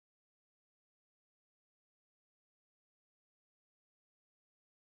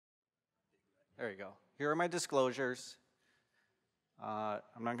There you go. Here are my disclosures. I'm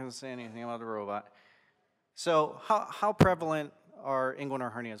not going to say anything about the robot. So how prevalent are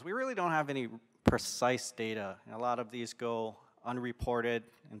inguinal hernias? We really don't have any precise data. A lot of these go unreported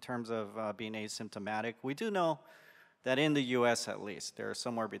in terms of being asymptomatic. We do know that in the US at least, there are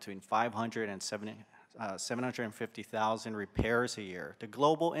somewhere between 500 and 750,000 repairs a year. The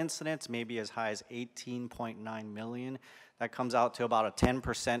global incidence may be as high as 18.9 million. That comes out to about a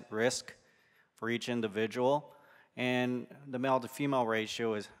 10% risk for each individual. And the male to female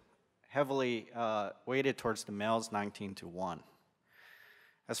ratio is heavily weighted towards the males, 19:1.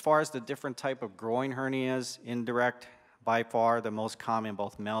 As far as the different type of groin hernias, indirect, by far the most common,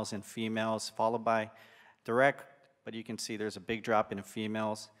 both males and females, followed by direct, but you can see there's a big drop in the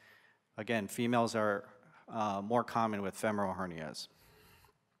females. Again, females are more common with femoral hernias.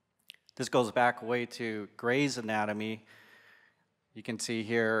 This goes back way to Gray's anatomy. You can see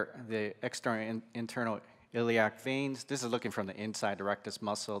here the external and internal iliac veins. This is looking from the inside, the rectus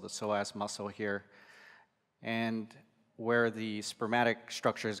muscle, the psoas muscle here. And where the spermatic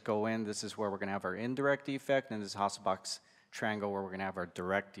structures go in, this is where we're going to have our indirect defect, and this is Hasselbalch's triangle where we're going to have our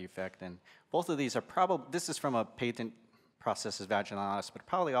direct defect. And both of these are probably, this is from a patent processus vaginalis, but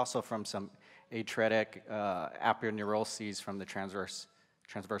probably also from some atretic aponeuroses from the transversus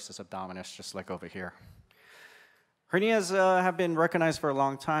abdominis, just like over here. Hernias have been recognized for a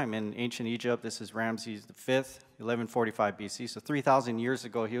long time. In ancient Egypt, this is Ramses V, 1145 BC. So 3,000 years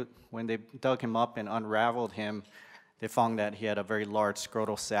ago, when they dug him up and unraveled him, they found that he had a very large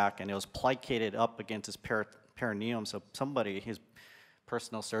scrotal sac, and it was plicated up against his perineum. So somebody, his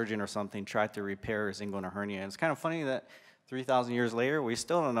personal surgeon or something, tried to repair his inguinal hernia. And it's kind of funny that 3,000 years later, we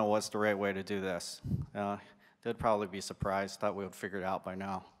still don't know what's the right way to do this. They'd probably be surprised, thought we would figure it out by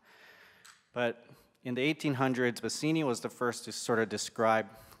now. But in the 1800s, Bassini was the first to sort of describe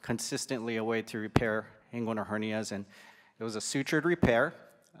consistently a way to repair inguinal hernias, and it was a sutured repair,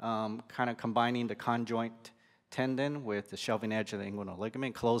 kind of combining the conjoint tendon with the shelving edge of the inguinal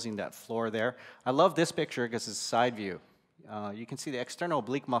ligament, closing that floor there. I love this picture because it's a side view. You can see the external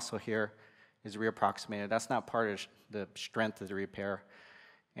oblique muscle here is reapproximated. That's not part of the strength of the repair.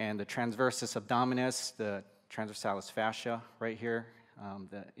 And the transversus abdominis, the transversalis fascia right here,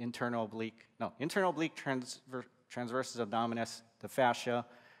 the internal oblique transversus abdominis, the fascia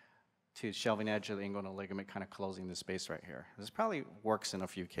to the shelving edge of the inguinal ligament, kind of closing the space right here. This probably works in a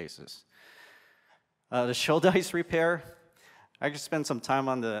few cases. The Shouldice repair, I just spent some time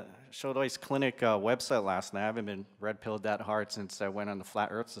on the Shouldice Clinic website last night. I haven't been red-pilled that hard since I went on the Flat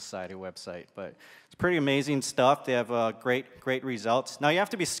Earth Society website, but it's pretty amazing stuff. They have great results. Now, you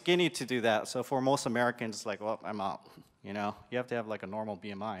have to be skinny to do that, so for most Americans, it's like, well, I'm out. You know, you have to have like a normal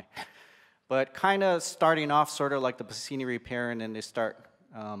BMI. But kind of starting off sort of like the Bassini repair, and then they start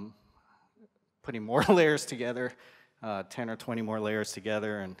putting more layers together, 10 or 20 more layers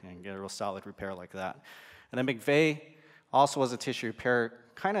together, and get a real solid repair like that. And then McVeigh also was a tissue repair,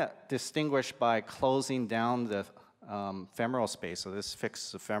 kind of distinguished by closing down the femoral space. So this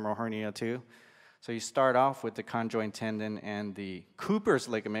fixes the femoral hernia too. So you start off with the conjoint tendon and the Cooper's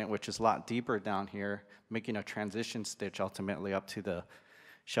ligament, which is a lot deeper down here, making a transition stitch ultimately up to the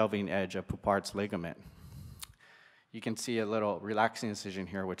shelving edge of Poupard's ligament. You can see a little relaxing incision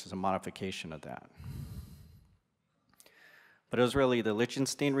here, which is a modification of that. But it was really the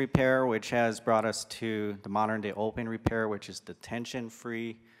Lichtenstein repair, which has brought us to the modern day open repair, which is the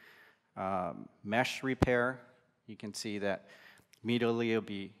tension-free mesh repair. You can see that medially it'll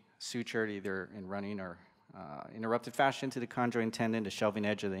be sutured either in running or interrupted fashion to the conjoint tendon, the shelving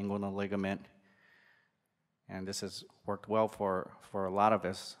edge of the inguinal ligament. And this has worked well for a lot of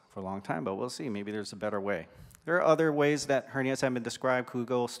us for a long time, but we'll see. Maybe there's a better way. There are other ways that hernias have been described: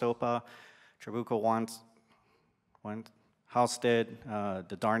 Kugel, Stopa, Trabuco, Halsted,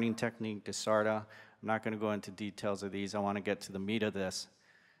 the darning technique, Desarda. I'm not going to go into details of these. I want to get to the meat of this,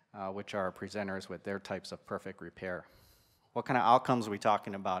 which are presenters with their types of perfect repair. What kind of outcomes are we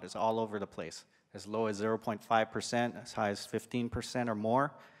talking about? It's all over the place. As low as 0.5%, as high as 15% or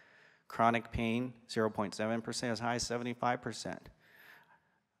more. Chronic pain, 0.7%, as high as 75%.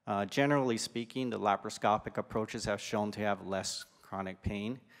 Generally speaking, the laparoscopic approaches have shown to have less chronic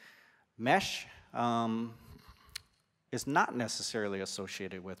pain. Mesh is not necessarily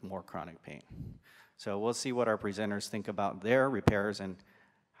associated with more chronic pain. So we'll see what our presenters think about their repairs and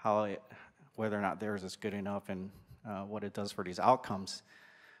whether or not theirs is good enough and what it does for these outcomes.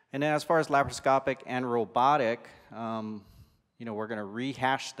 And then as far as laparoscopic and robotic, we're going to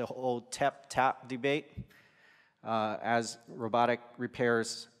rehash the whole TEP-TAP debate. As robotic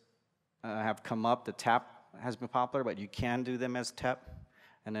repairs have come up, the TAP has been popular, but you can do them as TEP.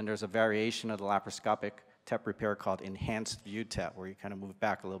 And then there's a variation of the laparoscopic TEP repair called enhanced view TEP, where you kind of move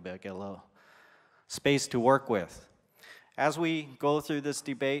back a little bit, get a little space to work with. As we go through this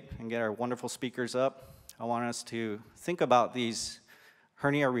debate and get our wonderful speakers up, I want us to think about these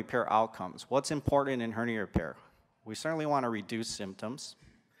hernia repair outcomes. What's important in hernia repair? We certainly want to reduce symptoms.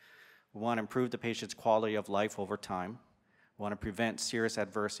 We want to improve the patient's quality of life over time. We want to prevent serious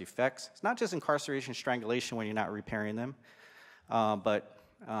adverse effects. It's not just incarceration, strangulation when you're not repairing them, but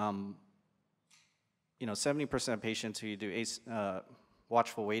 70% of patients who you do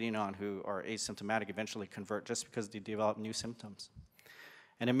watchful waiting on who are asymptomatic eventually convert just because they develop new symptoms.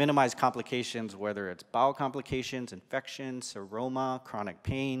 And to minimize complications, whether it's bowel complications, infections, seroma, chronic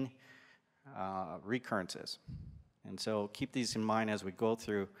pain, recurrences. And so keep these in mind as we go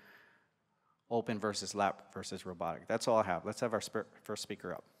through open versus lap versus robotic. That's all I have. Let's have our first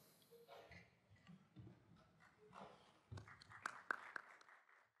speaker up.